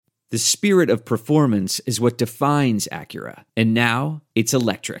The spirit of performance is what defines Acura, and now it's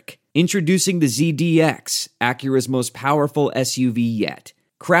electric. Introducing the ZDX, Acura's most powerful SUV yet.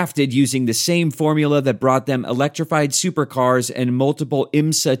 Crafted using the same formula that brought them electrified supercars and multiple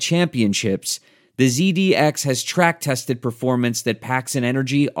IMSA championships, the ZDX has track-tested performance that packs an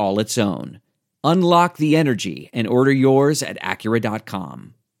energy all its own. Unlock the energy and order yours at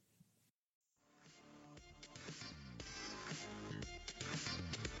Acura.com.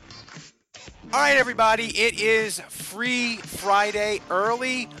 All right, everybody, it is Free Friday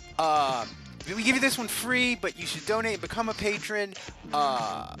early. We give you this one free, but you should donate and become a patron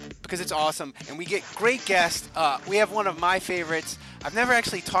because it's awesome. And we get great guests. We have one of my favorites. I've never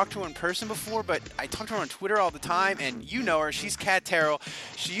actually talked to her in person before, but I talk to her on Twitter all the time, and you know her. She's Kat Terrell.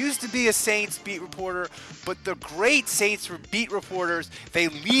 She used to be a Saints beat reporter, but the great Saints beat reporters, they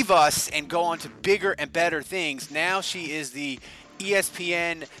leave us and go on to bigger and better things. Now she is the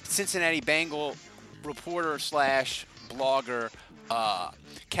ESPN Cincinnati Bengal reporter / blogger.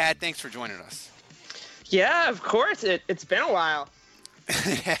 Kat, thanks for joining us. Yeah, of course. It's been a while.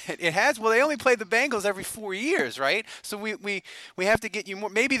 It has. Well, they only play the Bengals every 4 years, right? So we have to get you more.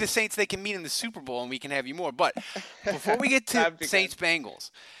 Maybe the Saints, they can meet in the Super Bowl and we can have you more. But before we get to Saints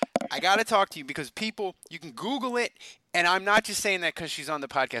Bengals, I got to talk to you because people, you can Google it, and I'm not just saying that because she's on the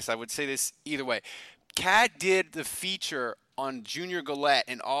podcast. I would say this either way. Kat did the feature on Junior Galette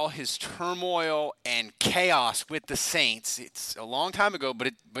and all his turmoil and chaos with the Saints. It's a long time ago,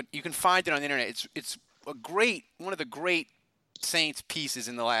 but you can find it on the internet. It's one of the great Saints pieces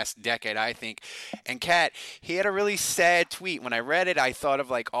in the last decade, I think. And Kat, he had a really sad tweet. When I read it, I thought of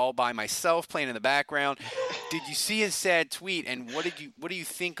like All By Myself playing in the background. Did you see his sad tweet? And what do you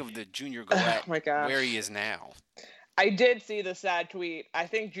think of the Junior Galette where he is now? I did see the sad tweet. I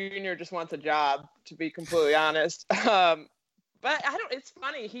think Junior just wants a job, to be completely honest. But it's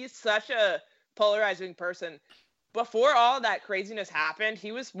funny. He's such a polarizing person. Before all that craziness happened,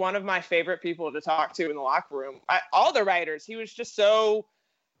 he was one of my favorite people to talk to in the locker room. All the writers, he was just so,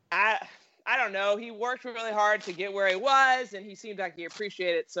 I don't know. He worked really hard to get where he was, and he seemed like he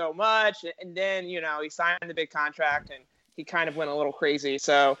appreciated it so much. And then, he signed the big contract, and he kind of went a little crazy.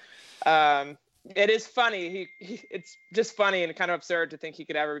 So it is funny. It's just funny and kind of absurd to think he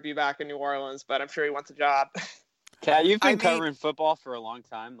could ever be back in New Orleans, but I'm sure he wants a job. Kat, you've been covering football for a long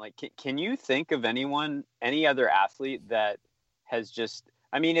time. Like, can you think of any other athlete that has just,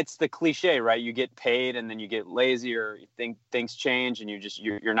 it's the cliche, right? You get paid and then you get lazy or you think things change and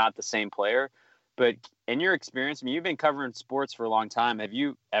you're not the same player. But in your experience, you've been covering sports for a long time. Have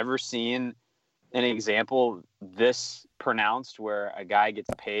you ever seen an example this pronounced where a guy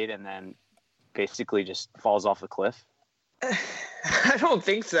gets paid and then basically just falls off the cliff? I don't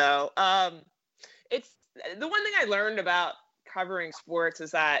think so. It's the one thing I learned about covering sports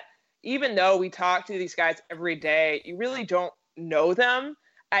is that even though we talk to these guys every day, you really don't know them.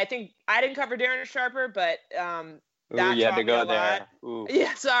 I think I didn't cover Darren Sharper, but that you had to go there. Ooh.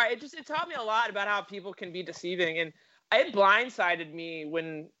 Yeah, sorry. It taught me a lot about how people can be deceiving, and it blindsided me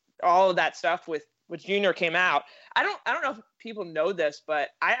when all of that stuff with Junior came out. I don't know if people know this, but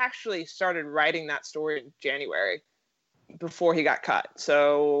I actually started writing that story in January before he got cut.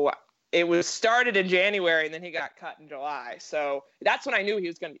 So it was started in January and then he got cut in July. So that's when I knew he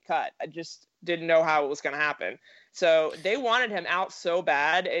was going to be cut. I just didn't know how it was going to happen. So they wanted him out so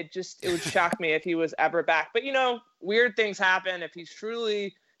bad. It would shock me if he was ever back. But, weird things happen. If he's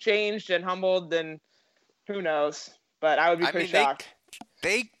truly changed and humbled, then who knows? But I would be pretty shocked.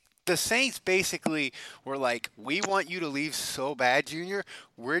 The Saints basically were like, we want you to leave so bad, Junior.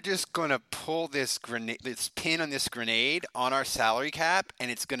 We're just going to pull this pin on this grenade on our salary cap,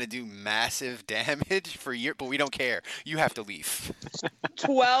 and it's going to do massive damage for you, but we don't care. You have to leave.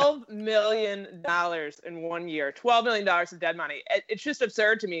 $12 million in 1 year. $12 million of dead money. It's just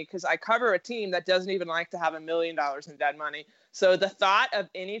absurd to me because I cover a team that doesn't even like to have $1 million in dead money. So the thought of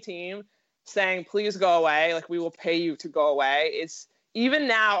any team saying, please go away, like we will pay you to go away, is – even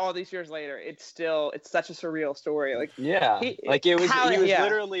now, all these years later, it's such a surreal story. Like, yeah,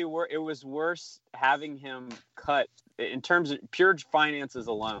 literally, it was worse having him cut in terms of pure finances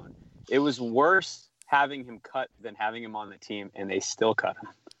alone. It was worse having him cut than having him on the team, and they still cut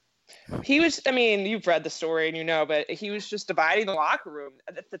him. He was, you've read the story and but he was just dividing the locker room.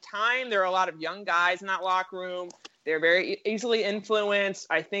 At the time, there were a lot of young guys in that locker room. They're very easily influenced.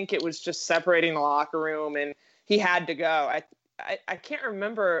 I think it was just separating the locker room, and he had to go. I can't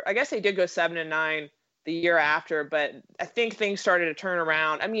remember. I guess they did go 7-9 the year after, but I think things started to turn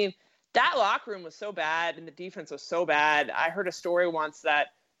around. That locker room was so bad and the defense was so bad. I heard a story once that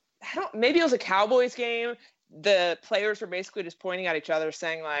maybe it was a Cowboys game. The players were basically just pointing at each other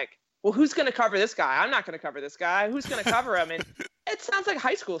saying like, well, who's going to cover this guy? I'm not going to cover this guy. Who's going to cover him? And it sounds like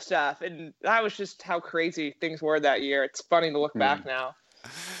high school stuff. And that was just how crazy things were that year. It's funny to look back now.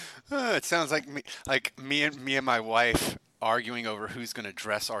 It sounds like me and my wife arguing over who's going to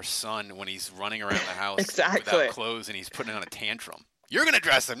dress our son when he's running around the house without clothes and he's putting on a tantrum. You're going to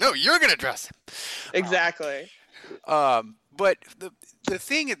dress him. No, you're going to dress him. Exactly. But the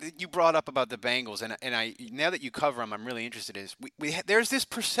thing that you brought up about the Bengals, and I now that you cover them, I'm really interested, is there's this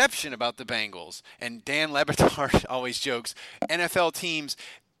perception about the Bengals, and Dan Le Batard always jokes, NFL teams,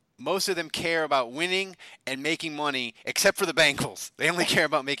 most of them care about winning and making money, except for the Bengals. They only care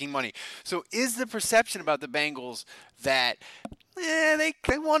about making money. So is the perception about the Bengals that they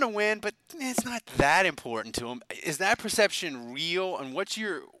want to win, but it's not that important to them? Is that perception real? And what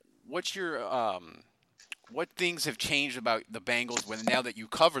things have changed about the Bengals now that you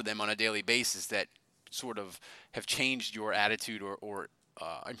cover them on a daily basis that sort of have changed your attitude or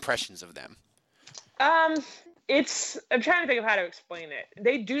impressions of them? I'm trying to think of how to explain it.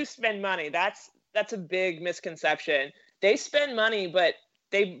 They do spend money. That's a big misconception. They spend money, but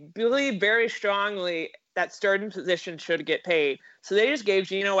they believe very strongly that certain positions should get paid. So they just gave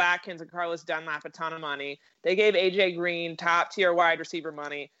Geno Atkins and Carlos Dunlap a ton of money. They gave AJ Green top-tier wide receiver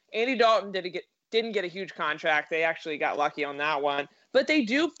money. Andy Dalton didn't get a huge contract. They actually got lucky on that one. But they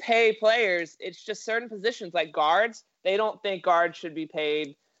do pay players. It's just certain positions like guards. They don't think guards should be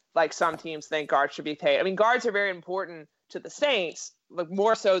paid like some teams think guards should be paid. I mean, guards are very important to the Saints, like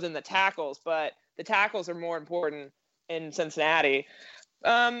more so than the tackles, but the tackles are more important in Cincinnati.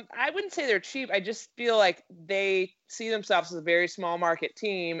 I wouldn't say they're cheap. I just feel like they see themselves as a very small market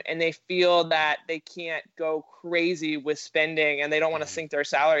team, and they feel that they can't go crazy with spending, and they don't want to sink their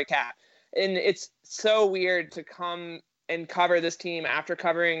salary cap. And it's so weird to come and cover this team after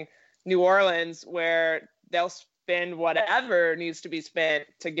covering New Orleans, where they'll spend whatever needs to be spent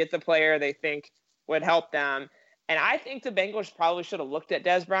to get the player they think would help them. And I think the Bengals probably should have looked at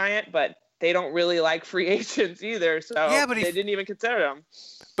Dez Bryant, but they don't really like free agents either, so they didn't even consider him.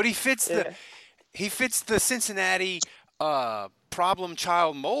 But he fits the Cincinnati problem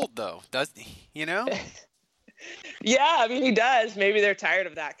child mold, though, doesn't he? You know? Yeah, I mean, he does. Maybe they're tired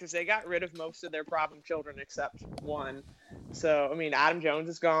of that because they got rid of most of their problem children except one. So, I mean, Adam Jones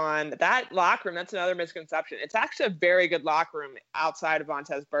is gone. That locker room, that's another misconception. It's actually a very good locker room outside of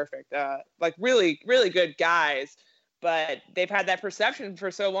Vontaze Burfict. Like, really, really good guys. But they've had that perception for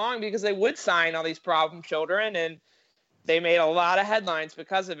so long because they would sign all these problem children, and they made a lot of headlines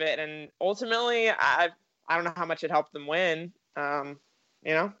because of it. And ultimately, I don't know how much it helped them win, you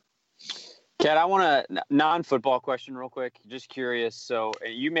know? Kat, I want a non-football question real quick. Just curious. So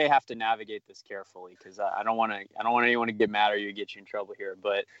you may have to navigate this carefully because I don't want anyone to get mad or you get you in trouble here.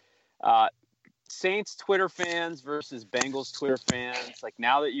 But Saints Twitter fans versus Bengals Twitter fans, like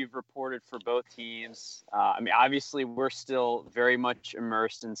now that you've reported for both teams, I mean, obviously we're still very much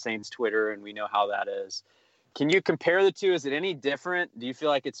immersed in Saints Twitter and we know how that is. Can you compare the two? Is it any different? Do you feel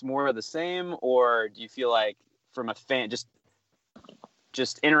like it's more of the same, or do you feel like from a fan,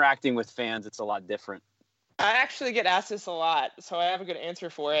 just interacting with fans, it's a lot different? I actually get asked this a lot, so I have a good answer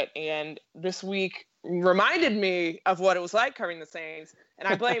for it. And this week reminded me of what it was like covering the Saints. And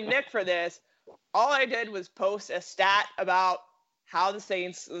I blame Nick for this. All I did was post a stat about how the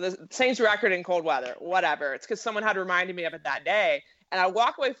Saints record in cold weather, whatever. It's because someone had reminded me of it that day. And I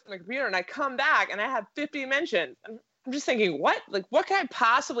walk away from the computer and I come back and I have 50 mentions. And I'm just thinking, what? Like, what could I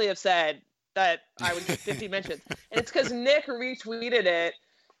possibly have said that I would get 50 mentions? And it's because Nick retweeted it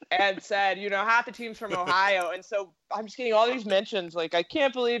and said, you know, half the team's from Ohio. And so I'm just getting all these mentions. Like, I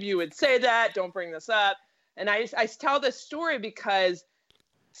can't believe you would say that. Don't bring this up. And I tell this story because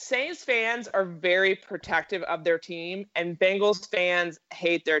Saints fans are very protective of their team and Bengals fans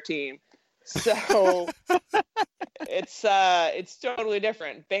hate their team. So it's totally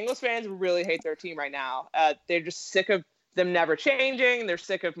different. Bengals fans really hate their team right now. They're just sick of them never changing. They're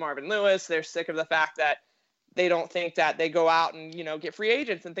sick of Marvin Lewis. They're sick of the fact that they don't think that they go out and, you know, get free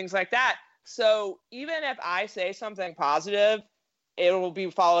agents and things like that. So even if I say something positive, it will be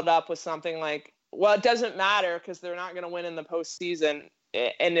followed up with something like, well, it doesn't matter because they're not going to win in the postseason.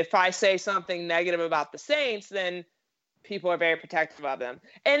 And if I say something negative about the Saints, then people are very protective of them.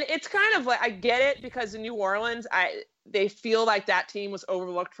 And it's kind of like, I get it because in New Orleans, they feel like that team was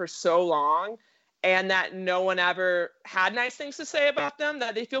overlooked for so long and that no one ever had nice things to say about them,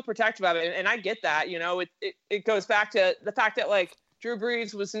 that they feel protective of it. And I get that, you know, it goes back to the fact that, like, Drew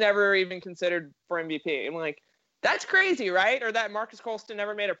Brees was never even considered for MVP. I'm like, that's crazy, right? Or that Marcus Colston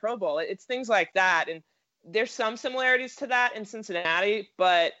never made a Pro Bowl. It's things like that. And there's some similarities to that in Cincinnati,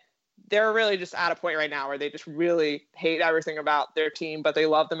 but they're really just at a point right now where they just really hate everything about their team, but they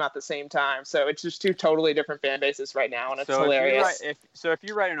love them at the same time. So it's just two totally different fan bases right now, and it's hilarious. If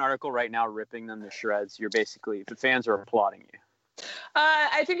you write an article right now ripping them to shreds, you're basically, the fans are applauding you.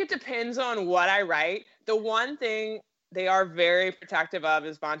 I think it depends on what I write. The one thing they are very protective of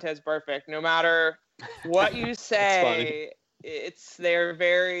is Vontaze Burfict. No matter what you say,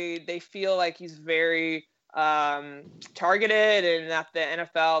 they feel like he's very targeted and that the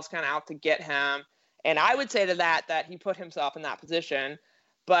NFL is kind of out to get him. And I would say to that he put himself in that position,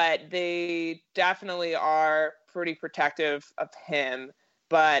 but they definitely are pretty protective of him.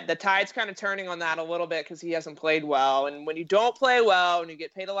 But the tide's kind of turning on that a little bit because he hasn't played well. And when you don't play well and you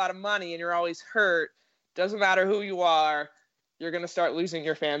get paid a lot of money and you're always hurt, doesn't matter who you are, you're going to start losing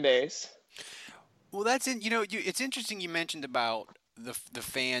your fan base. Well, it's interesting you mentioned about the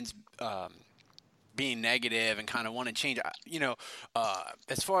fans being negative and kind of want to change.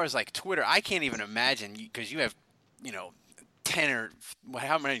 As far as like Twitter, I can't even imagine because you have, 10 or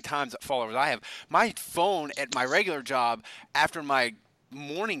how many times followers I have. My phone at my regular job after my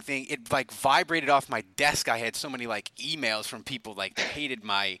morning thing, it like vibrated off my desk. I had so many like emails from people like that hated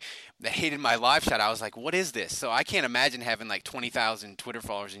my live shot. I was like, what is this? So I can't imagine having like 20,000 Twitter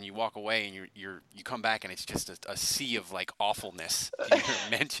followers and you walk away and you come back and it's just a sea of like awfulness in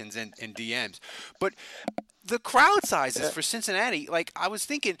your mentions and DMs. But the crowd sizes for Cincinnati, like I was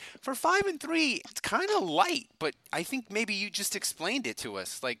thinking for 5-3, it's kind of light, but I think maybe you just explained it to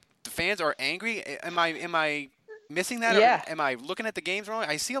us. Like the fans are angry. Am I missing that? Yeah. Or am I looking at the games wrong?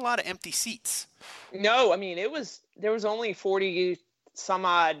 I see a lot of empty seats. No, I mean there was only 40 some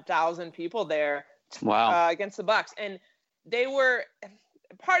odd thousand people there. Wow. Against the Bucs, and they were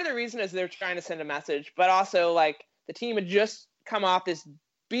part of the reason is they're trying to send a message, but also like the team had just come off this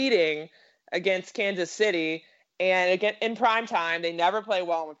beating against Kansas City, and again in prime time. They never play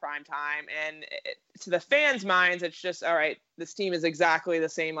well in prime time, and to the fans' minds, it's just all right. This team is exactly the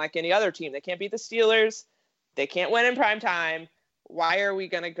same like any other team. They can't beat the Steelers. They can't win in prime time. Why are we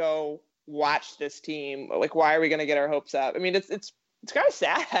going to go watch this team? Like, why are we going to get our hopes up? I mean, it's kind of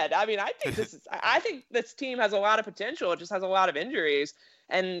sad. I mean, I think this team has a lot of potential. It just has a lot of injuries.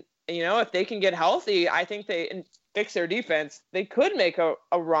 And, if they can get healthy, I think and fix their defense, they could make a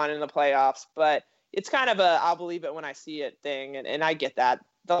run in the playoffs. But it's kind of I'll believe it when I see it thing. And I get that.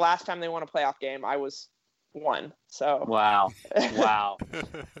 The last time they won a playoff game, I was one. So wow. All right,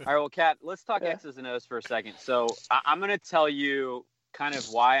 well, Kat, let's talk X's and O's for a second. So I'm going to tell you kind of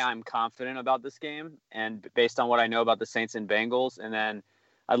why I'm confident about this game, and based on what I know about the Saints and Bengals, and then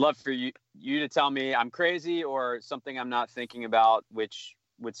I'd love for you to tell me I'm crazy or something I'm not thinking about, which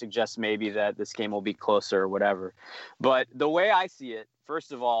would suggest maybe that this game will be closer or whatever. But the way I see it,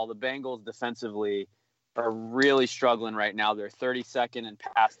 first of all, the Bengals defensively are really struggling right now. They're 32nd in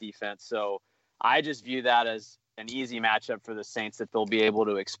pass defense, so I just view that as an easy matchup for the Saints that they'll be able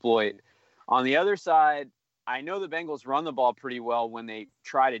to exploit. On the other side, I know the Bengals run the ball pretty well when they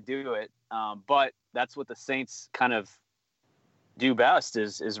try to do it, but that's what the Saints kind of do best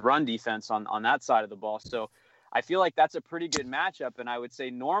is run defense on that side of the ball. So I feel like that's a pretty good matchup, and I would say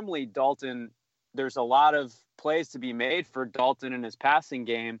normally Dalton, there's a lot of plays to be made for Dalton in his passing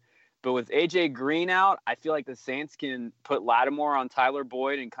game, but with A.J. Green out, I feel like the Saints can put Lattimore on Tyler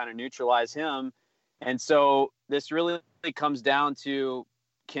Boyd and kind of neutralize him. And so this really comes down to,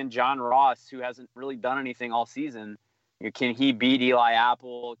 can John Ross, who hasn't really done anything all season, can he beat Eli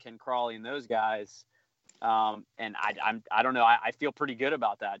Apple, Ken Crawley, and those guys? And I don't know. I feel pretty good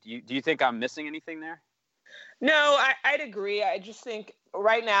about that. Do you think I'm missing anything there? No, I'd agree. I just think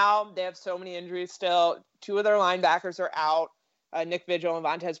right now they have so many injuries still. Two of their linebackers are out. Nick Vigil and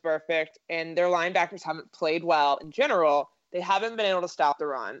Vontaze Burfict, and their linebackers haven't played well in general. They haven't been able to stop the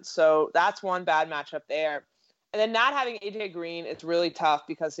run. So that's one bad matchup there. And then not having A.J. Green, it's really tough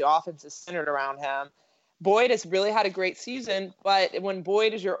because the offense is centered around him. Boyd has really had a great season, but when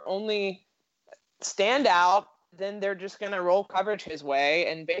Boyd is your only standout, then they're just going to roll coverage his way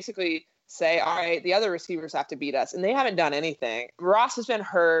and basically say, all right, the other receivers have to beat us. And they haven't done anything. Ross has been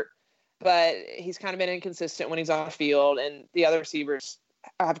hurt, but he's kind of been inconsistent when he's on the field, and the other receivers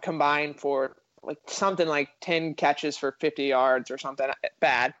have combined for something like 10 catches for 50 yards or something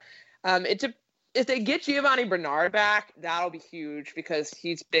bad. If they get Giovanni Bernard back, that'll be huge because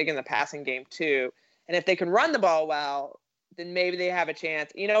he's big in the passing game too. And if they can run the ball well, then maybe they have a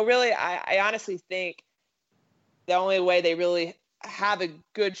chance. Really, I honestly think the only way they really have a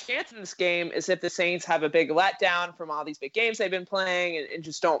good chance in this game is if the Saints have a big letdown from all these big games they've been playing and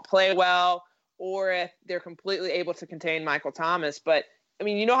just don't play well, or if they're completely able to contain Michael Thomas. But, I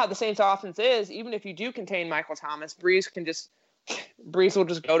mean, you know how the Saints offense is. Even if you do contain Michael Thomas, Breeze can just Brees will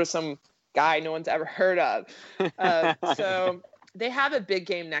just go to some guy no one's ever heard of. So they have a big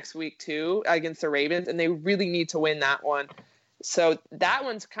game next week too against the Ravens, and they really need to win that one. So that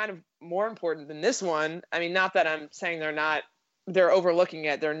one's kind of more important than this one. I mean, not that I'm saying they're overlooking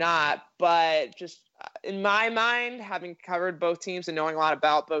it. They're not, but just in my mind, having covered both teams and knowing a lot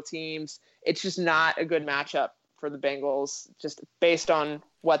about both teams, it's just not a good matchup for the Bengals, just based on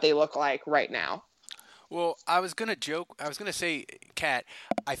what they look like right now. Well, I was going to say, Kat,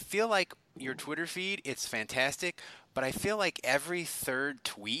 I feel like your Twitter feed, it's fantastic, but I feel like every third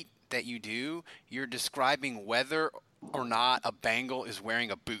tweet that you do, you're describing whether or not a Bengal is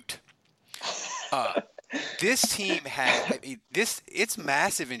wearing a boot. This team has it's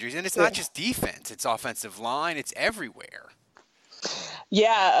massive injuries, and it's not just defense; it's offensive line, it's everywhere.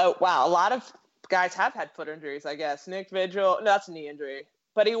 Yeah, wow, a lot of guys have had foot injuries, I guess. Nick Vigil, no, that's a knee injury,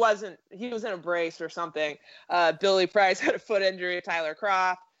 but he was in a brace or something. Billy Price had a foot injury. Tyler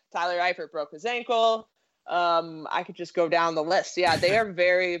Kroft, Tyler Eifert broke his ankle. I could just go down the list. Yeah, they are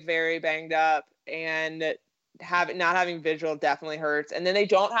very, very banged up, and not having Vigil definitely hurts. And then they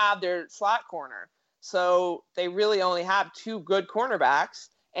don't have their slot corner. So they really only have two good cornerbacks.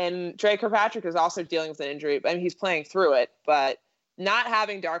 And Dre Kirkpatrick is also dealing with an injury. I mean, he's playing through it, but not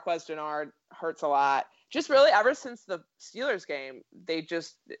having Darqueze Dennard hurts a lot. Just really ever since the Steelers game,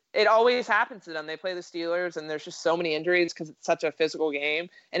 it always happens to them. They play the Steelers, and there's just so many injuries because it's such a physical game,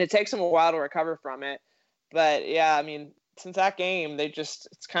 and it takes them a while to recover from it. But yeah, I mean, since that game, it's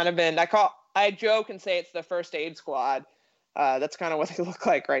kind of been, I joke and say it's the first aid squad. That's kind of what they look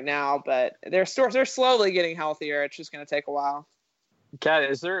like right now, but they're slowly getting healthier. It's just going to take a while. Kat,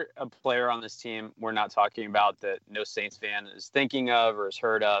 is there a player on this team we're not talking about that no Saints fan is thinking of or has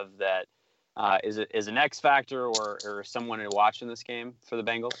heard of that is an X factor or someone to watch in this game for the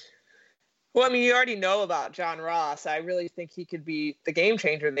Bengals? Well, I mean, you already know about John Ross. I really think he could be the game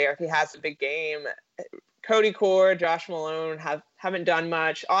changer there if he has a big game. Cody Core, Josh Malone haven't done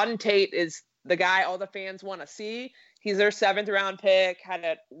much. Auden Tate is the guy all the fans want to see. He's their 7th round pick, had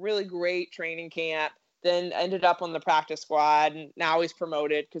a really great training camp, then ended up on the practice squad, and now he's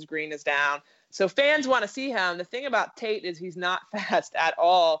promoted because Green is down. So fans want to see him. The thing about Tate is he's not fast at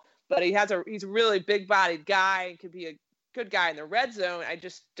all, but he's a really big-bodied guy and could be a good guy in the red zone. I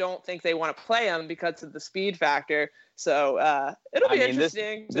just don't think they want to play him because of the speed factor. So it'll be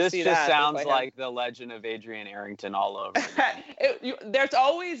interesting to see that. This just sounds like the legend of Adrian Arrington all over. There's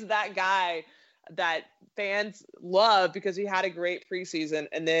always that guy that fans love because he had a great preseason,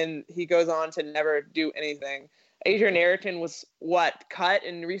 and then he goes on to never do anything. Adrian Arrington was cut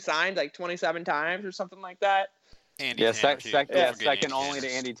and re-signed like 27 times or something like that. Second only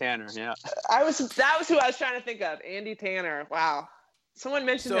to Andy Tanner. Yeah, that was who I was trying to think of. Andy Tanner. Wow, someone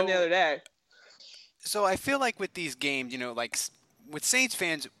mentioned him the other day. So I feel like with these games, like with Saints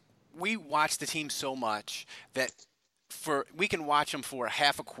fans, we watch the team so much that we can watch them for a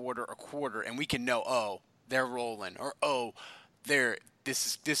half a quarter, and we can know, oh, they're rolling, or oh,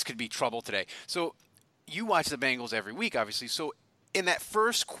 this could be trouble today. So you watch the Bengals every week, obviously. So in that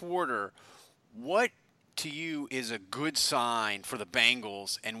first quarter, what to you is a good sign for the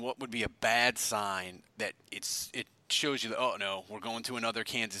Bengals, and what would be a bad sign that it shows you that, oh no, we're going to another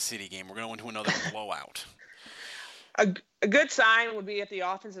Kansas City game, we're going to another blowout? A good sign would be if the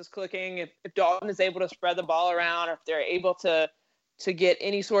offense is clicking, if Dalton is able to spread the ball around, or if they're able to get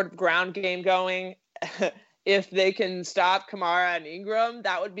any sort of ground game going. If they can stop Kamara and Ingram,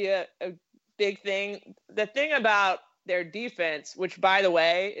 that would be a big thing. The thing about their defense, which, by the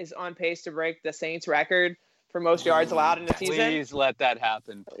way, is on pace to break the Saints record for most yards allowed in the season. Please let that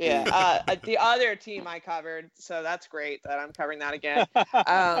happen. Yeah. The other team I covered, so that's great that I'm covering that again,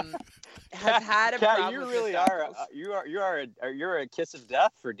 has had a problem. You really are. You're a kiss of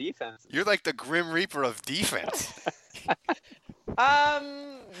death for defense. You're like the Grim Reaper of defense.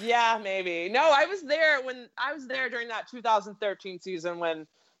 Yeah, maybe. No, I was there during that 2013 season when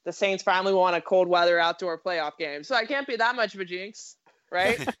the Saints finally won a cold weather outdoor playoff game. So I can't be that much of a jinx,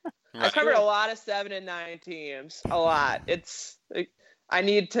 right? Right. I covered a lot of 7-9 teams. A lot. I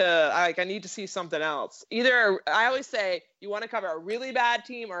need to see something else. Either I always say you want to cover a really bad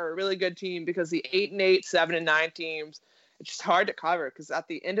team or a really good team, because the 8-8, 7-9 teams, it's just hard to cover because at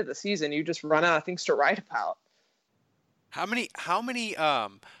the end of the season you just run out of things to write about. How many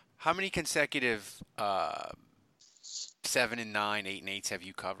consecutive 7-9, 8-8s have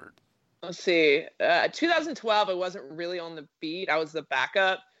you covered? Let's see. 2012, I wasn't really on the beat. I was the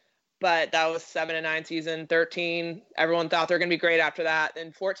backup, but that was 7-9 season. 13, everyone thought they were going to be great after that.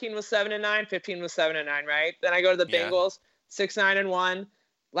 Then 14 was 7-9. 15 was 7-9, right? Then I go to the Bengals, 6-9-1.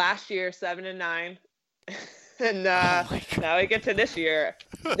 Last year, 7-9. And now we get to this year.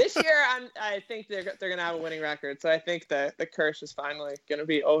 This year, I think they're gonna have a winning record. So I think the curse is finally gonna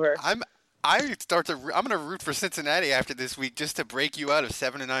be over. I'm gonna root for Cincinnati after this week just to break you out of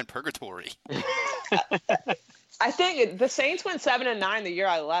 7-9 purgatory. I think the Saints went 7-9 the year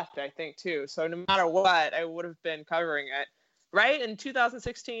I left. I think too. So no matter what, I would have been covering it. Right in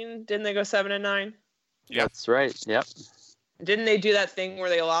 2016, didn't they go 7-9? Yeah, that's right. Yep. Didn't they do that thing where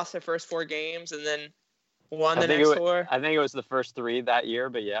they lost their first 4 games and then won the next 4? I think it was the first 3 that year,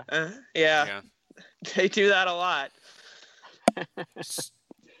 but yeah. Yeah. They do that a lot.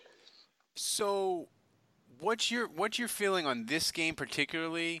 So, what's your feeling on this game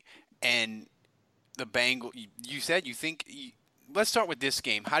particularly, and the Bengals? You said you think. Let's start with this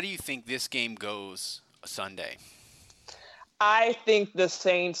game. How do you think this game goes Sunday? I think the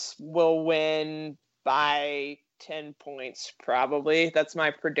Saints will win by 10 points, probably. That's my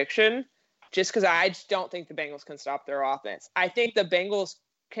prediction. Just because I just don't think the Bengals can stop their offense. I think the Bengals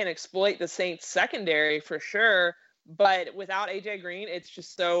can exploit the Saints secondary for sure. But without AJ Green, it's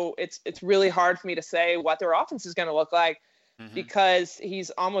just it's really hard for me to say what their offense is going to look like because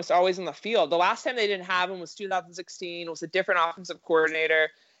he's almost always in the field. The last time they didn't have him was 2016. It was a different offensive coordinator.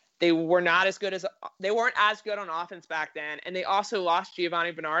 They weren't as good on offense back then. And they also lost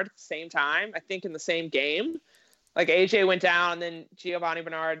Giovanni Bernard at the same time, I think in the same game. Like AJ went down and then Giovanni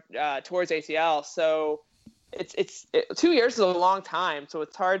Bernard tore his ACL. So it's 2 years is a long time. So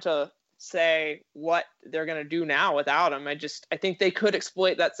it's hard to say what they're going to do now without him. I think they could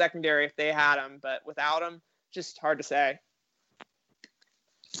exploit that secondary if they had him, but without him, just hard to say.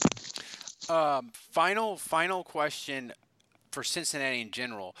 Final question for Cincinnati in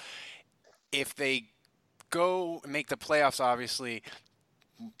general. If they go make the playoffs, obviously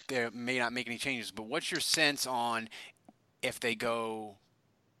they may not make any changes, but what's your sense on if they go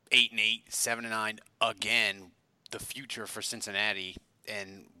 8-8, 7-9 again, the future for Cincinnati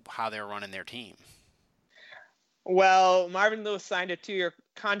and how they're running their team? Well, Marvin Lewis signed a 2-year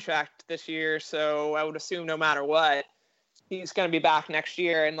contract this year, so I would assume no matter what, he's going to be back next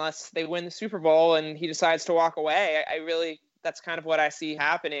year unless they win the Super Bowl and he decides to walk away. That's kind of what I see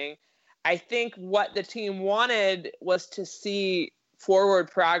happening. I think what the team wanted was to see forward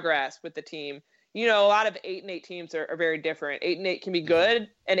progress with the team. You know, a lot of 8-8 teams are very different. 8-8 can be good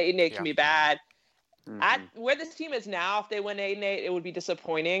and 8-8 can be bad. At where this team is now, if they win 8-8, it would be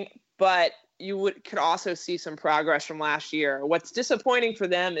disappointing, but you could also see some progress from last year. What's disappointing for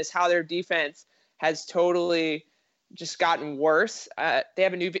them is how their defense has totally just gotten worse. They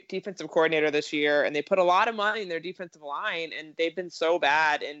have a new defensive coordinator this year, and they put a lot of money in their defensive line, and they've been so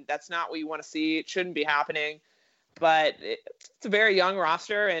bad, and that's not what you want to see. It shouldn't be happening, but it's a very young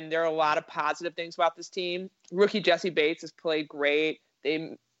roster, and there are a lot of positive things about this team. Rookie Jesse Bates has played great.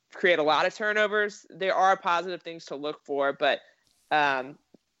 They create a lot of turnovers. There are positive things to look for, but to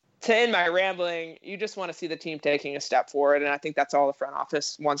end my rambling, you just want to see the team taking a step forward, and I think that's all the front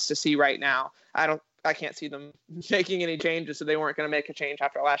office wants to see right now. I can't see them making any changes, so they weren't going to make a change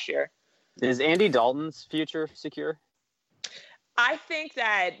after last year. Is Andy Dalton's future secure? I think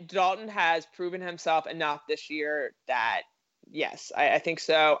that Dalton has proven himself enough this year that, yes, I think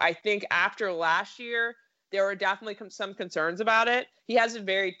so. I think after last year, there were definitely some concerns about it. He has a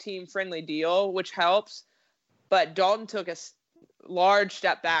very team-friendly deal, which helps, but Dalton took a large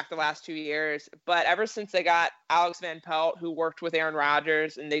step back the last 2 years. But ever since they got Alex Van Pelt, who worked with Aaron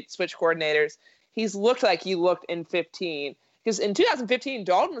Rodgers, and they switched coordinators, he's looked like he looked in 2015. Because in 2015,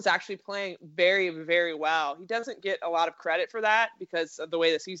 Dalton was actually playing very, very well. He doesn't get a lot of credit for that because of the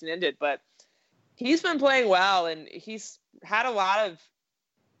way the season ended, but he's been playing well, and he's had a lot of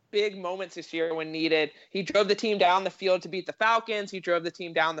big moments this year when needed. He drove the team down the field to beat the Falcons. He drove the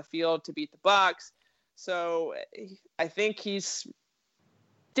team down the field to beat the Bucs. So I think he's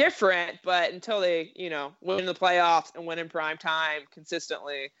different, but until they, win the playoffs and win in prime time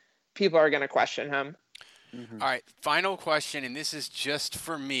consistently, people are going to question him. All right, final question, and this is just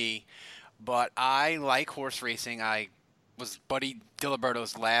for me, but I like horse racing. I was Buddy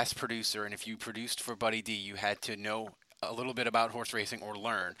Diliberto's last producer, and if you produced for Buddy D, you had to know a little bit about horse racing or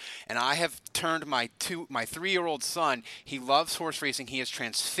learn. And I have turned my 3-year-old son, he loves horse racing. He is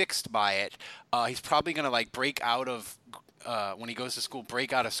transfixed by it. He's probably going to break out of when he goes to school,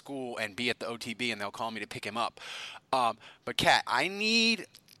 break out of school and be at the OTB, and they'll call me to pick him up. But Kat,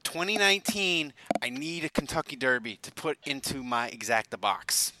 2019, I need a Kentucky Derby to put into my Exacta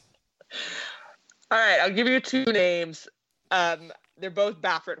box. All right, I'll give you 2 names. They're both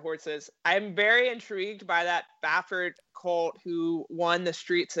Baffert horses. I'm very intrigued by that Baffert colt who won the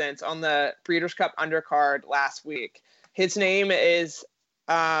Street Sense on the Breeders' Cup undercard last week. His name is,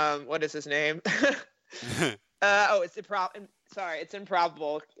 what is his name? It's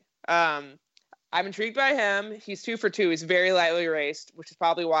improbable. I'm intrigued by him. He's 2 for 2. He's very lightly raced, which is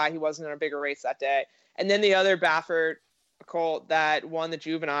probably why he wasn't in a bigger race that day. And then the other Baffert colt that won the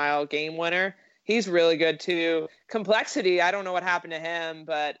juvenile game winner, he's really good too. Complexity, I don't know what happened to him,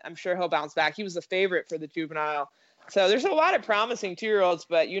 but I'm sure he'll bounce back. He was the favorite for the juvenile. So there's a lot of promising 2-year-olds,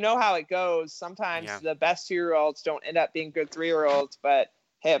 but you know how it goes. Sometimes the best 2-year-olds don't end up being good 3-year-olds. But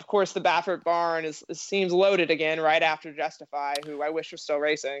hey, of course, the Baffert barn seems loaded again right after Justify, who I wish was still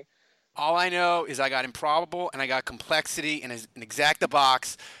racing. All I know is I got Improbable and I got Complexity and an Exacta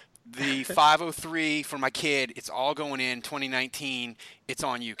box. The 503 for my kid, it's all going in 2019. It's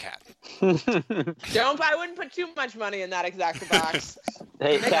on you, Kat. I wouldn't put too much money in that Exacta box.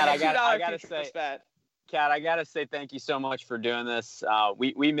 Hey, Kat, I gotta say thank you so much for doing this.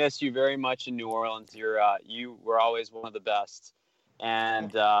 We miss you very much in New Orleans. You were always one of the best.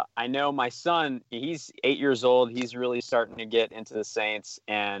 And I know my son, he's 8 years old. He's really starting to get into the Saints.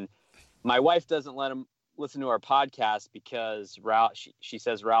 And my wife doesn't let him listen to our podcast because she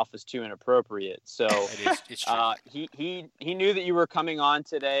says Ralph is too inappropriate. So it's true. He knew that you were coming on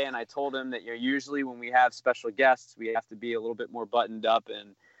today, and I told him that usually when we have special guests, we have to be a little bit more buttoned up.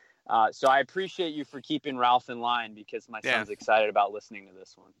 And so I appreciate you for keeping Ralph in line because my son's excited about listening to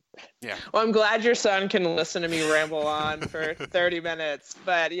this one. Yeah. Well, I'm glad your son can listen to me ramble on for 30 minutes.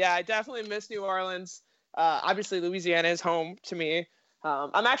 But yeah, I definitely miss New Orleans. Obviously, Louisiana is home to me.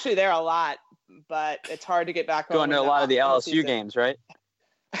 I'm actually there a lot, but it's hard to get back home. Going to a lot of the LSU games, right?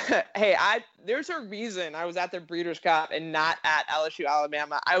 Hey, there's a reason I was at the Breeders' Cup and not at LSU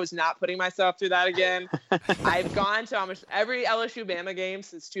Alabama. I was not putting myself through that again. I've gone to almost every LSU Bama game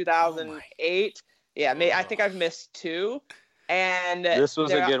since 2008. I think I've missed 2. And this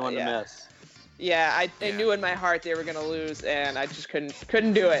was a good one to miss. Yeah, I knew in my heart they were going to lose, and I just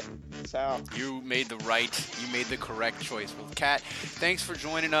couldn't do it. So you made the correct choice. Well, Kat, thanks for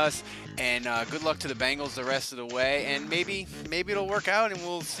joining us, and good luck to the Bengals the rest of the way. And maybe it'll work out, and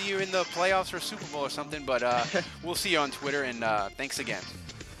we'll see you in the playoffs or Super Bowl or something. But we'll see you on Twitter, and thanks again.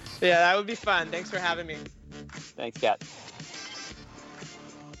 Yeah, that would be fun. Thanks for having me. Thanks, Kat.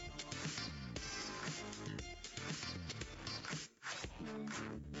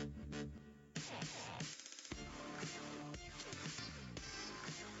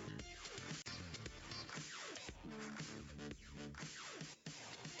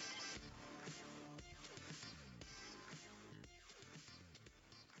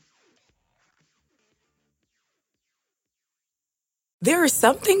 There are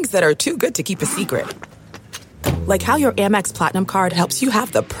some things that are too good to keep a secret. Like how your Amex Platinum card helps you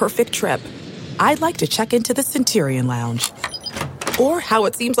have the perfect trip. I'd like to check into the Centurion Lounge. Or how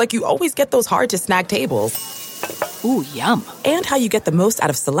it seems like you always get those hard-to-snag tables. Ooh, yum. And how you get the most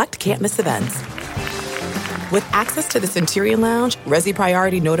out of select can't-miss events. With access to the Centurion Lounge, Resi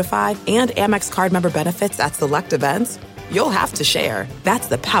Priority Notified, and Amex card member benefits at select events, you'll have to share. That's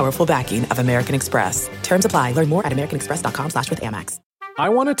the powerful backing of American Express. Terms apply. Learn more at americanexpress.com/withAmex. I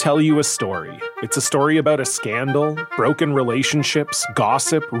want to tell you a story. It's a story about a scandal, broken relationships,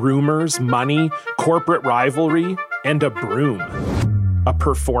 gossip, rumors, money, corporate rivalry, and a broom. A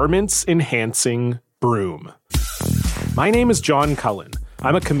performance-enhancing broom. My name is John Cullen.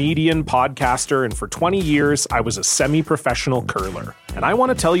 I'm a comedian, podcaster, and for 20 years, I was a semi-professional curler. And I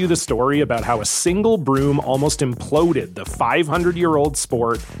want to tell you the story about how a single broom almost imploded the 500-year-old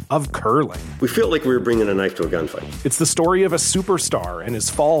sport of curling. We felt like we were bringing a knife to a gunfight. It's the story of a superstar and his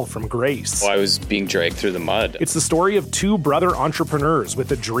fall from grace. I was being dragged through the mud. It's the story of 2 brother entrepreneurs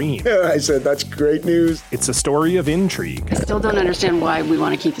with a dream. I said, that's great news. It's a story of intrigue. I still don't understand why we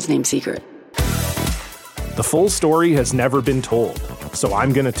want to keep his name secret. The full story has never been told, so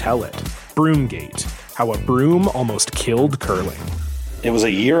I'm going to tell it. Broomgate, how a broom almost killed curling. It was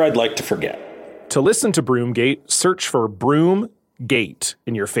a year I'd like to forget. To listen to Broomgate, search for Broomgate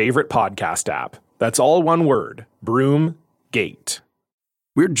in your favorite podcast app. That's all one word, Broomgate.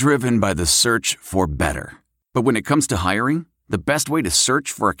 We're driven by the search for better. But when it comes to hiring, the best way to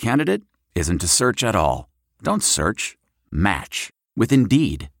search for a candidate isn't to search at all. Don't search, match with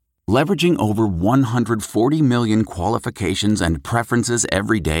Indeed. Leveraging over 140 million qualifications and preferences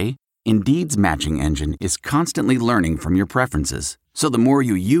every day, Indeed's matching engine is constantly learning from your preferences. So the more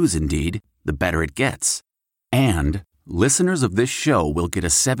you use Indeed, the better it gets. And listeners of this show will get a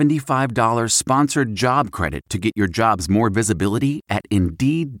 $75 sponsored job credit to get your jobs more visibility at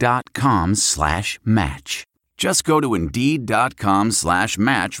Indeed.com/match. Just go to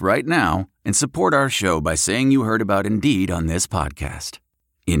Indeed.com/match right now and support our show by saying you heard about Indeed on this podcast.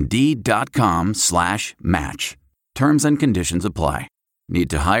 Indeed.com/match. Terms and conditions apply. Need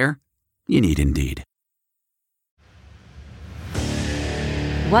to hire? You need Indeed.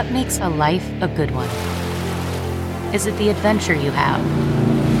 What makes a life a good one? Is it the adventure you have?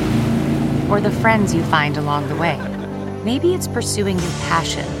 Or the friends you find along the way? Maybe it's pursuing your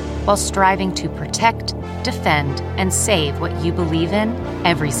passion while striving to protect, defend, and save what you believe in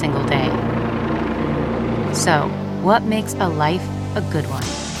every single day. So, what makes a life a good one?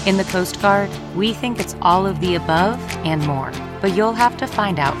 In the Coast Guard, we think it's all of the above and more, but you'll have to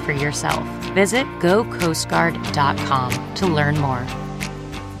find out for yourself. Visit GoCoastGuard.com to learn more.